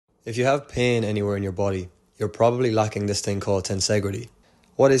If you have pain anywhere in your body, you're probably lacking this thing called tensegrity.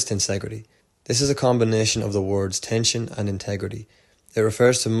 What is tensegrity? This is a combination of the words tension and integrity. It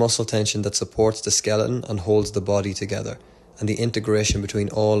refers to muscle tension that supports the skeleton and holds the body together, and the integration between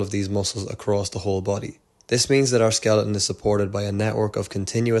all of these muscles across the whole body. This means that our skeleton is supported by a network of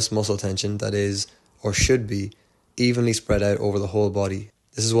continuous muscle tension that is, or should be, evenly spread out over the whole body.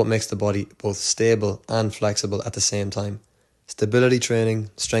 This is what makes the body both stable and flexible at the same time. Stability training,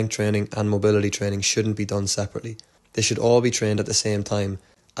 strength training, and mobility training shouldn't be done separately. They should all be trained at the same time,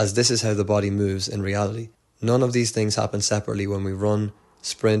 as this is how the body moves in reality. None of these things happen separately when we run,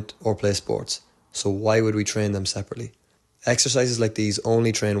 sprint, or play sports, so why would we train them separately? Exercises like these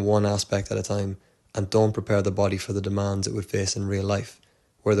only train one aspect at a time and don't prepare the body for the demands it would face in real life,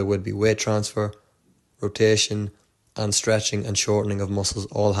 where there would be weight transfer, rotation, and stretching and shortening of muscles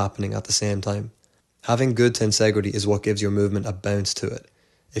all happening at the same time. Having good tensegrity is what gives your movement a bounce to it.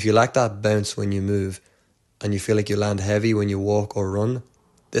 If you lack that bounce when you move, and you feel like you land heavy when you walk or run,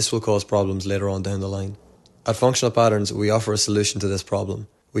 this will cause problems later on down the line. At Functional Patterns, we offer a solution to this problem.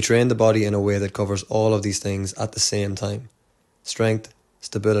 We train the body in a way that covers all of these things at the same time. Strength,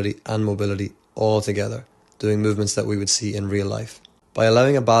 stability, and mobility all together, doing movements that we would see in real life. By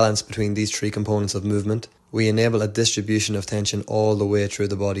allowing a balance between these three components of movement, we enable a distribution of tension all the way through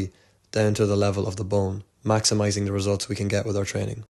the body, down to the level of the bone, maximizing the results we can get with our training.